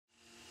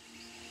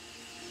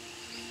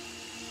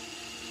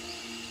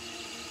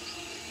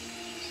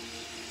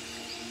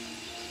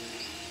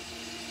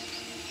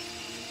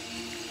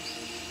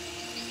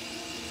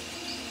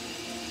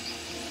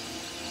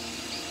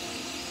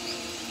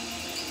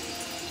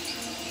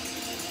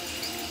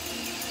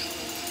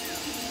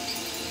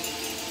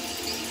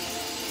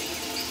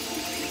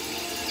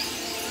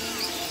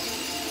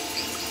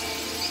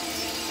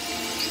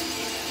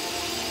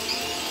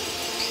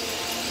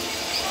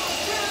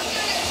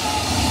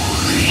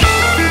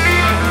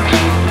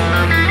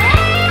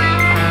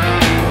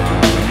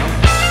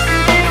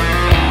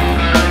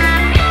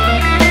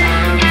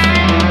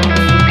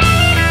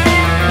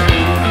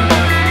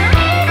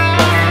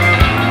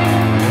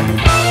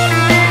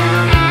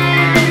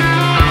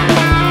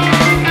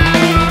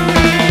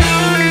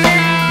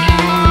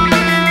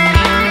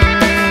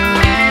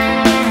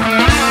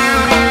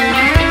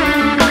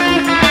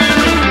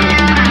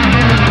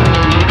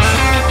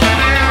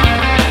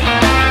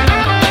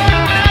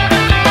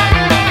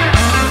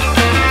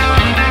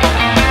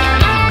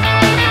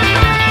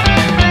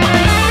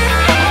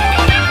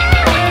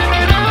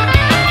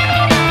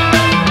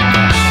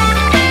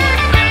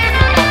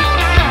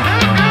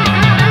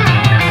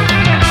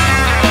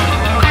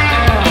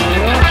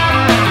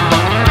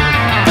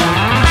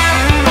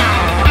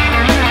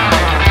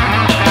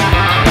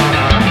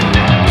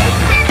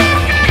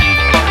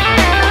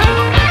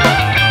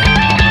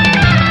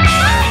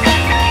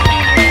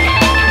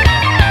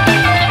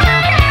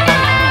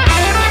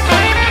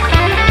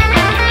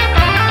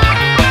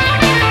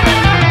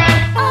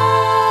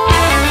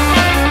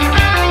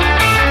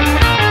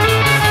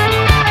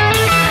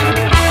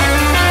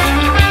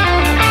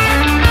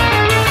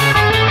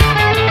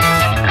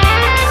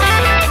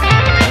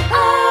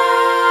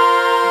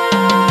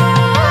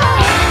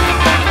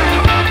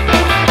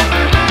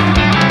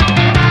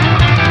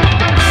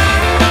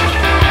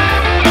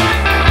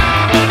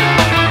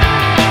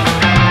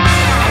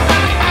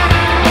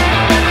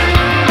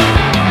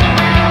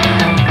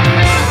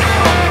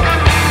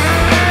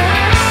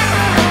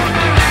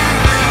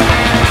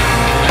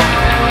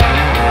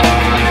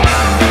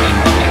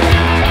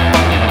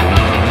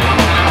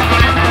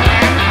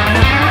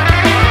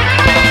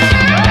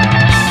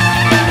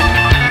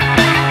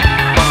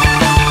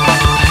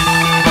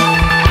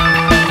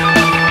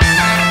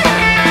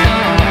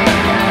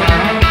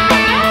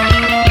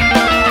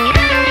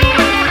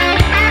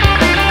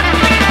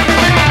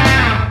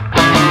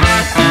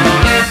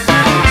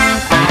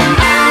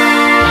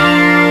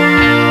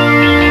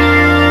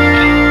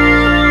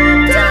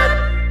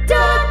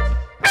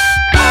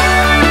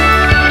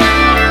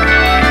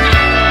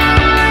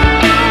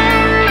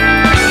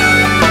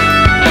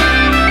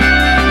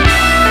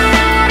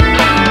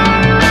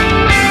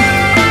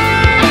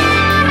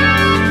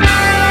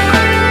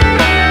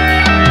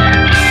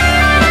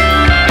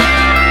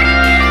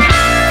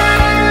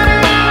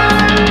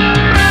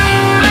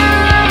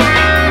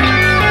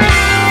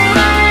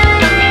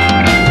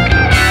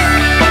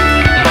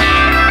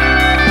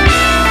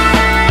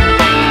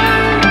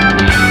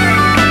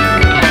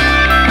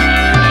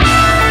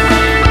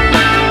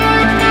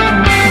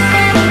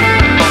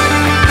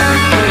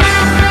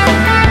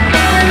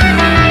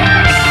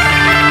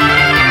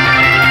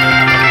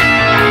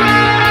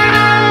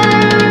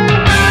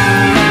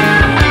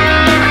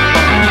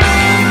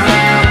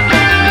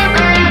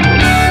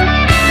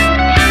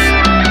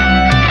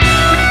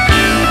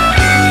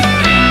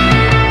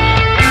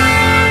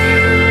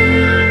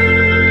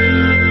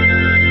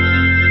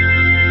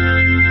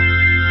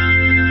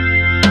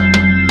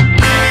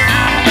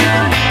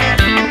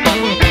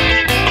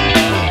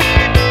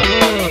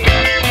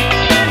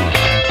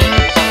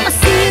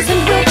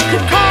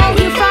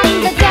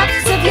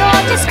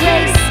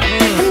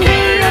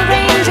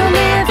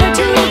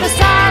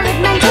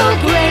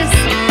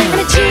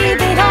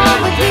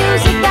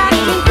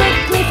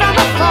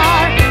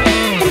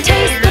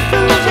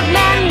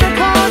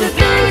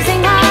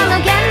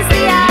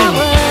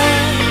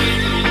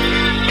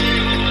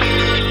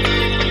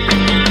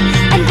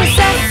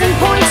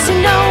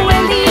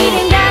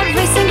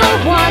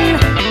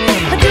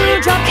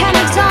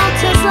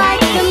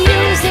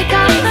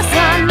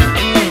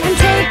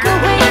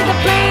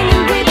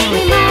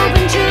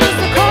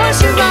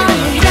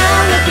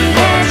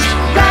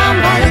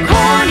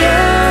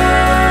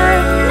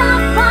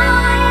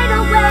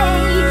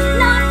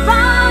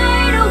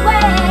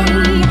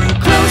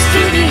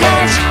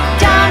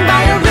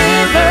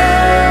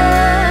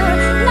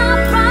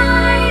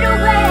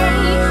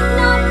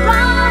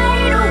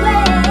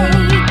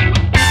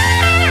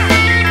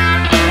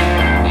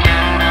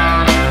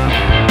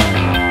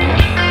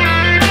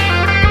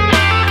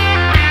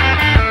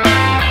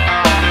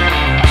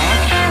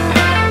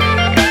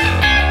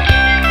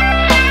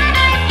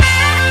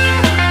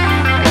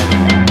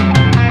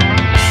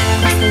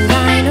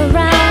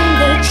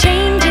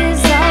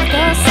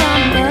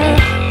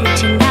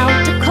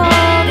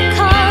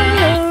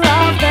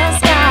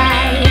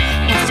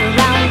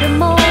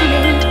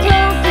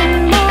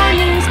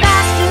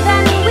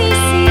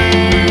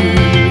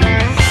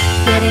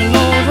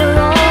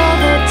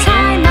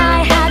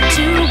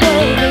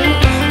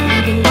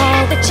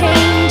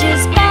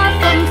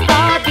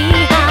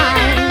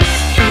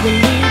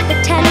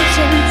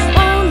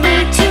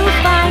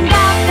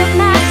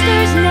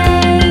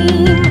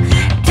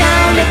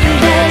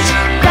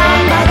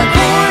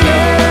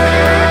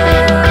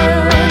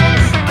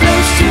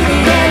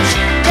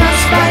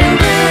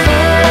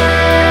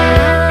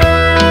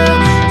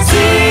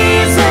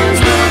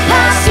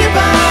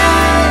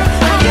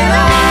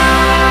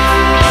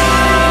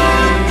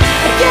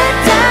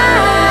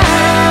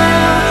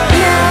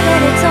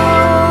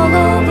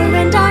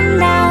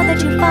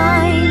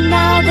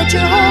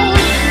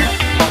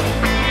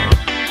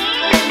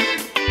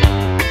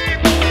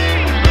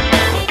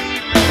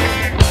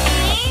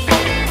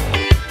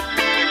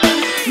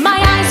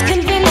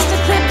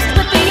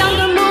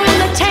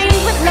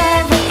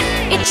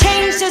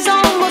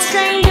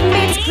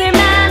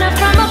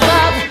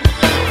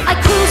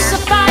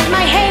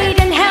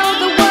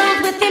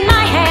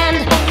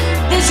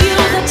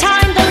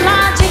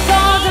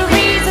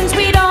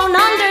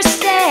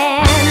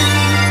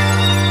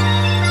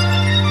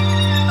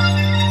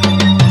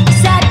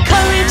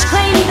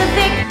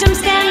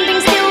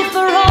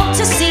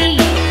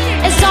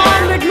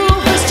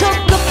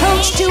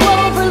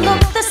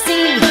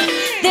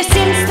Ever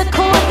since the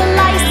court, the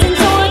license,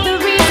 or the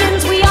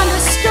reasons we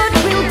understood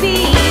will be.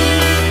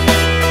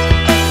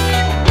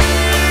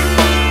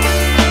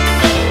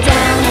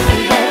 Down at the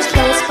edge,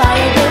 close by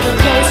a river,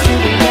 close to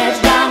the edge,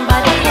 down by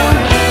the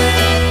corner.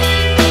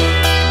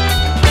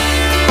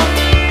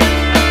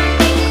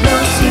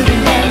 Close to the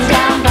edge,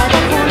 down by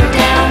the corner,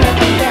 down at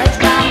the edge,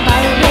 down by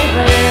the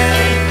river.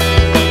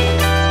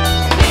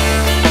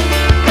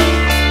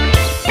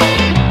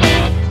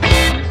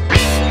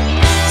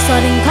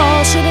 Sudden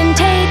call shouldn't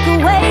take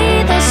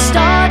away the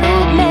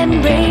startled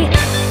memory.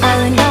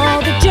 All in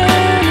all, the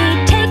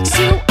journey takes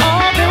you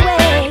all the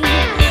way,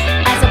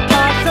 as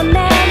apart from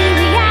any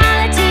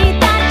reality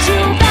that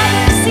you've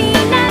ever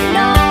seen and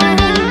known.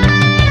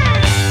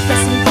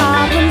 Guessing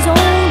problems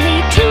only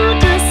to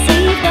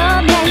deceive the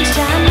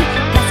mention.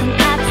 Guessing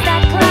paths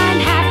that climb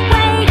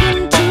halfway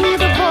into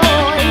the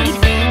void.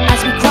 As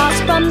we cross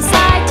from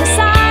side to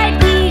side,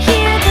 we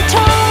hear the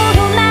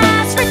total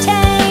mass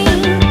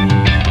retain.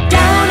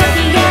 Down at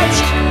the edge,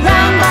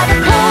 round by the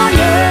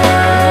corner,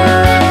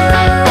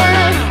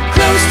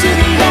 close to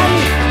the end,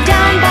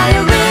 down by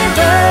a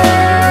river.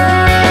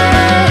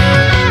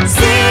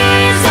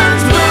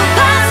 Seasons will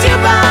pass you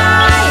by.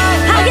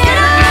 I get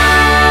up,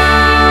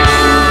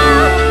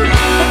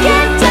 I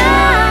get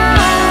down.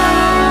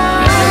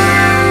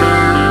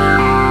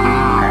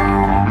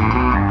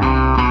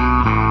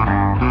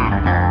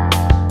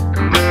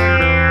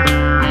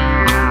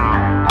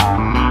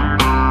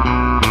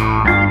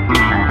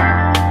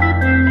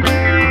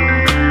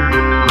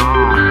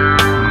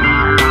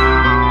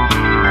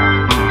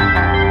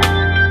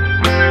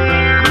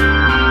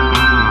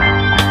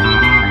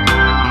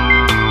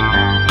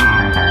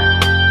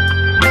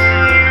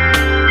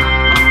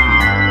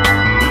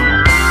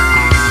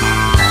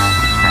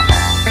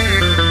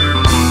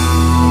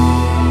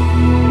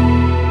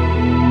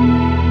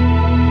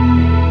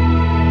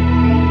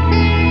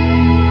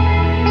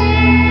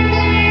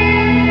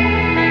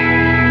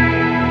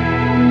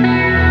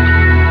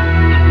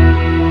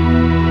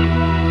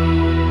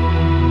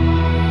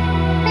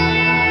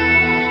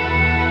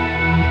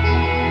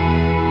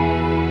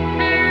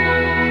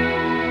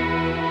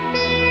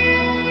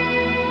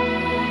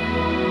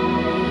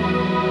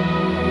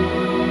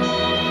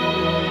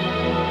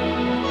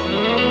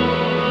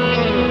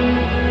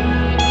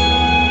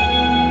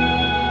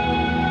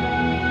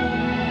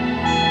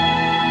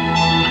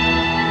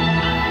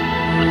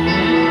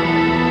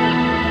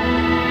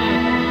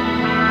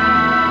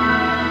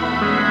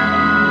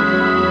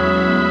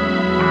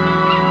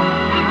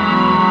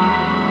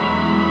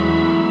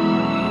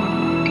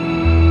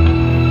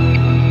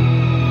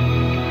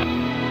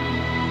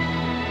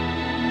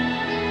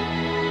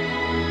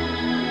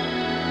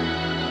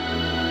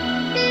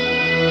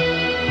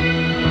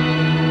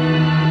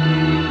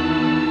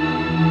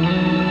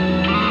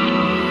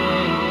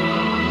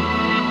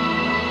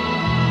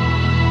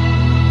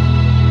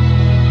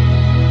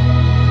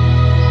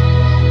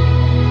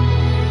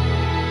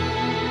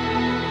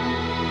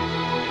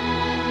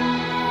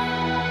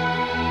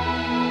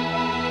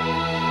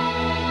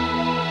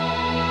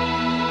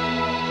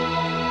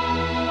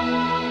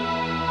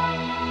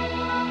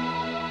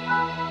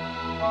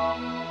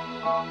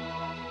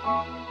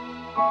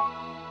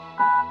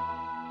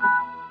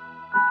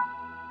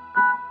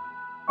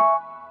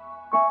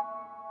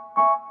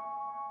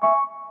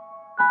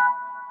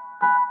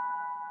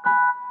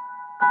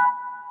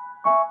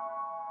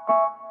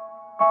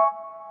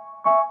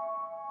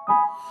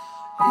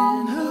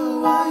 In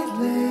her white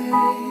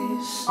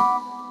lace,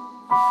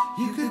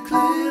 you could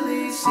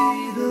clearly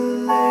see the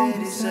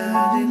lady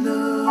standing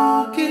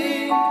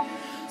looking,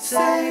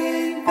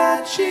 saying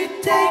that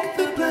she'd take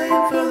the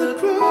blame for the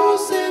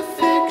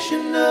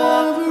crucifixion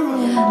of her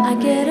own. I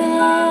get up,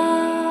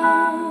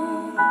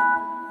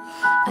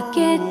 I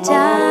get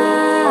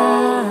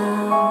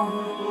down,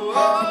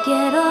 I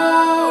get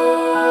up,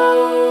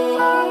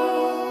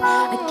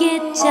 I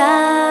get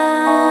down.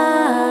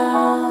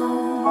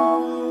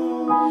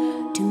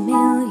 2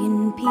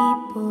 million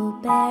people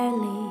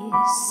barely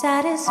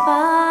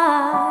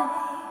satisfied.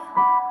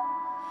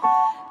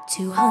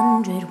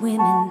 200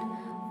 women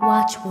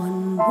watch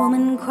one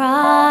woman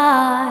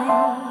cry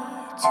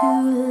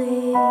too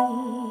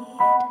late.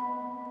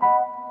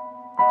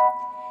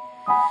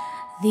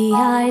 The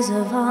eyes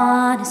of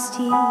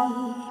honesty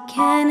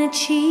can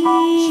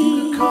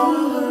achieve. How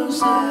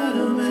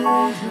many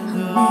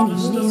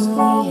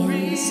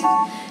millions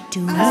do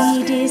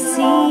we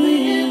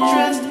deceive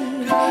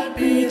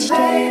each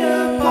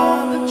day?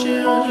 upon the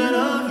children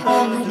of I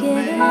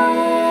get up,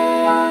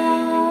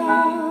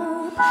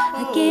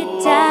 I get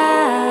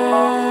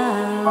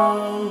down,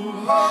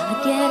 I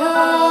get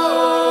up,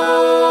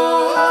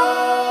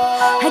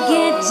 I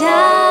get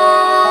down.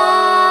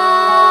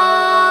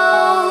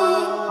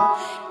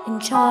 In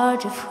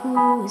charge of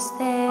who is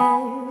there,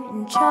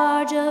 in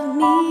charge of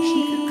me.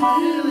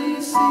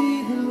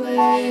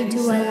 Do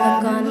I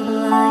look on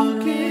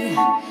blindly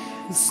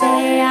and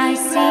say I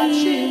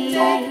see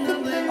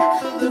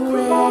the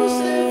way?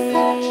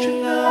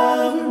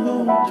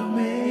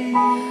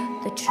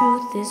 The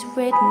truth is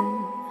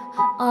written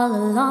all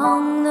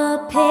along the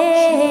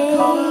page.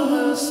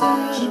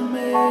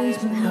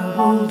 How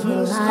old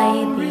will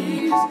I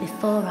be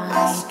before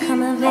I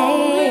come of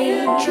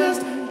age?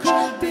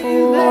 For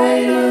you,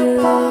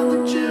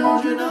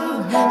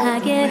 I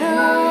get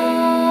up,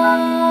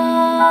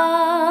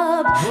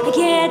 I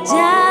get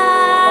down,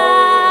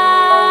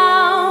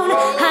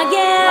 I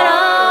get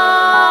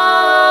up,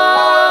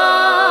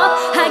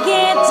 I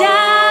get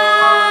down,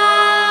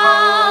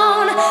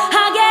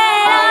 I get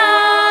up,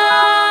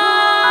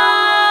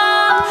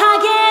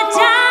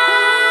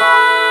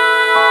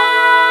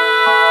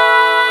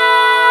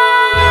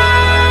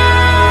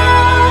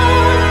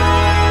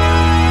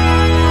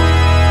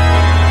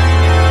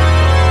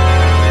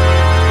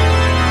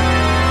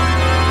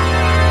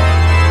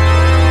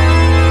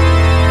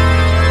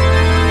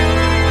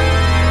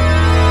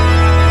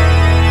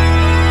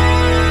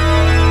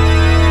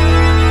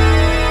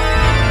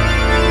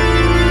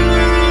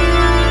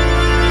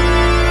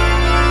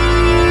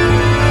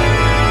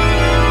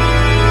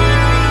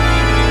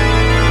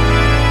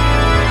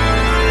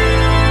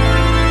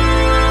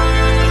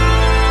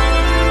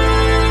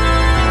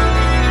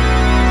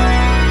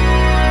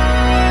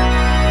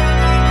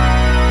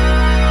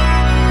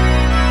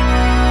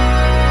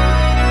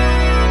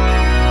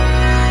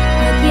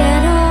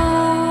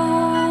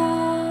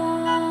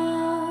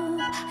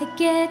 I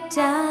get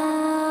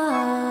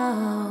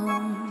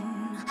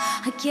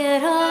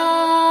get up,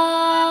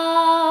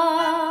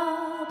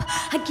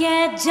 I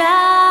get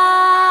down.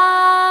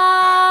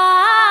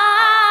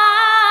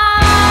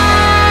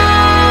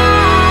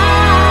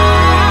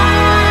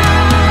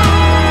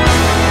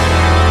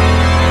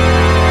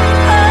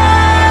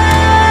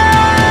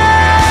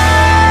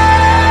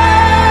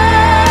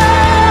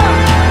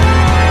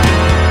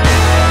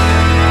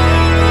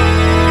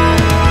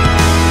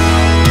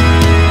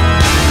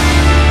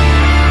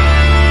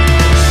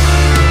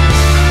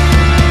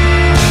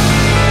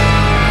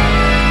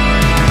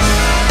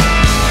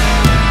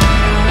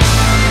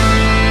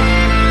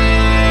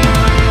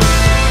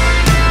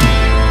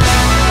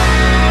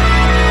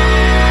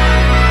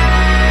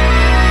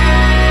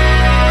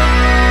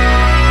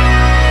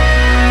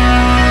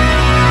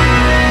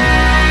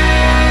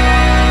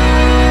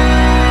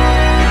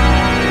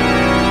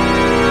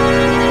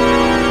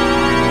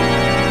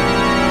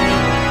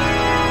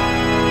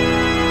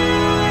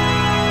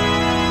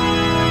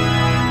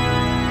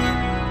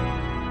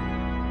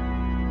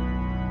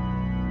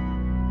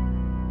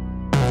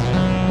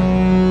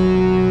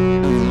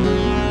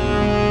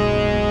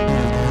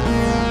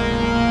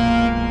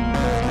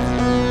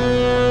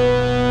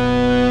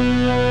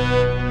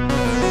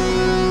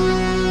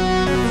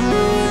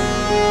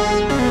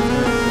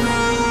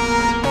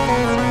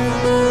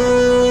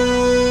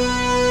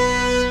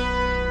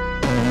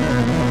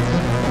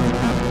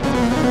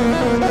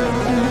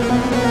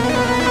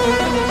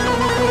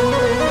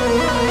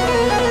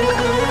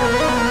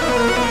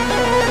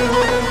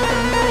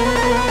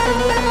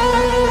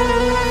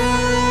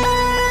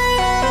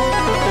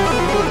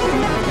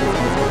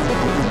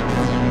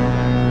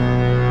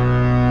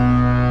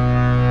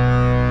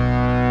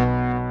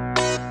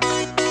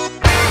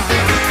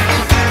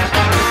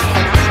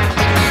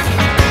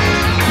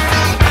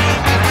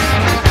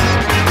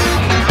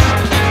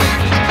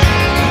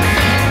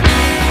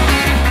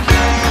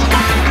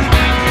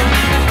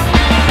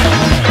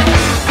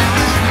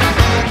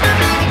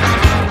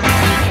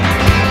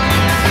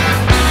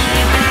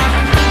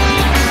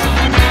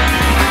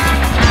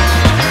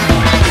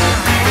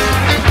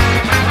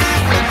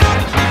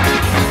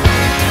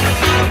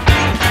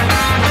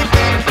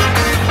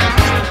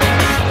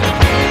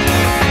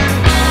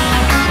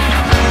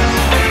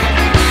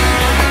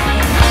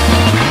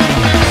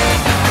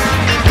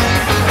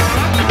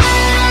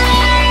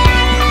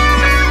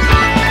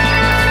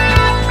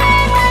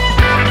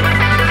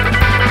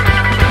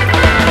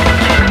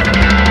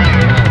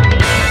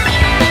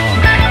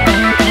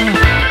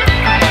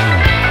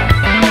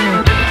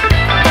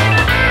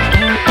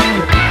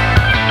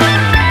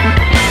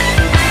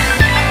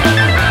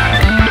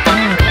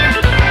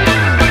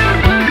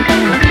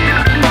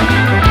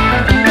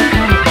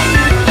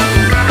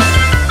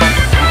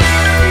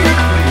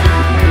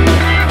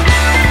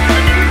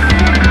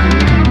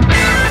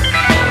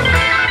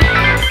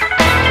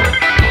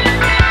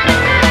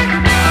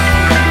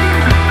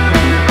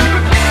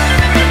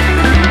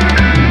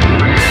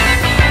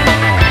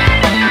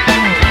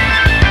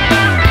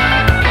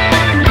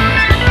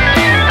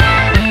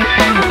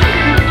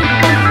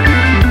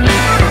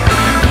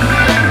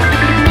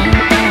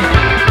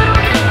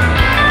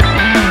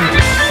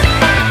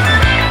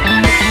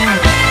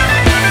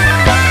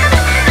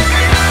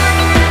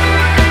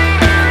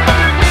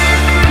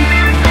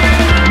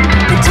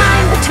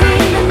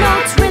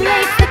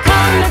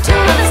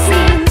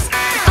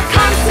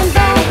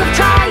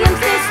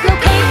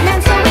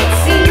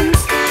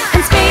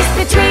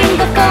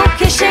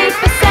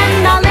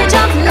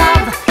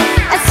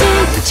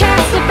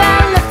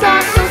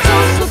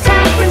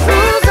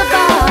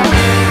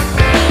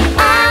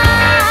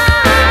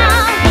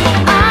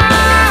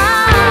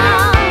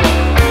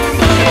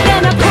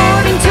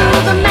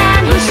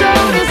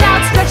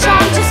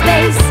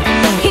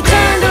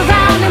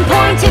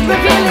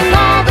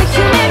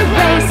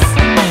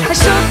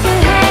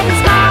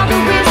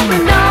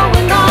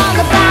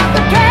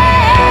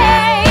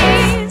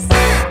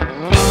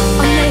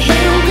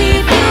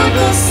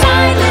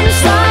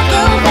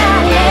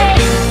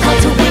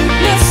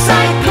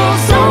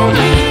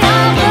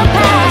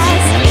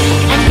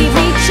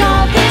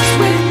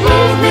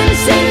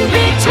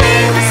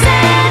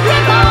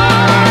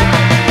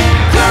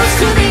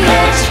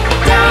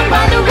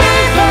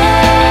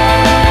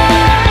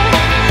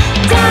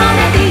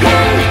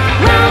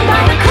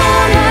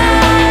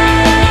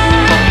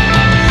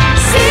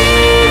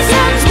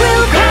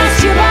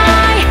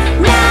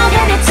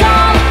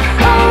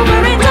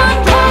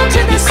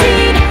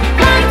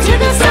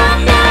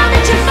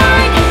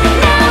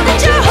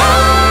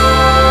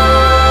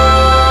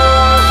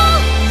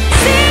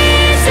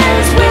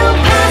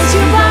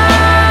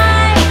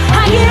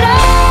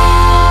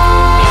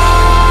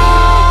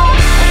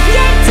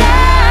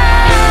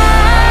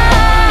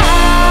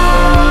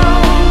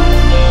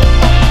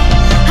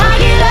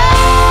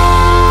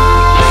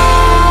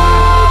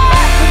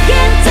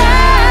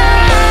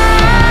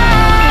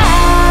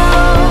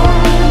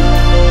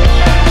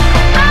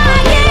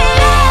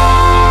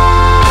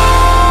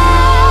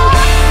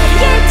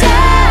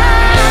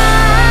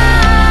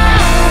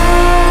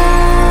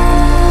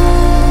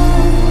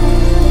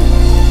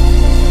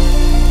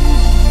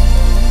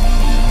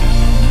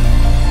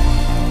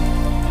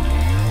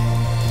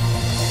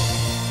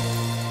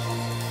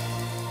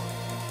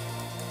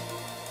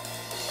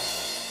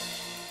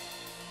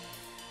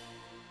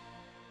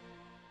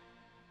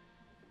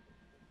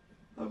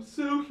 I'm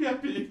so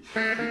happy.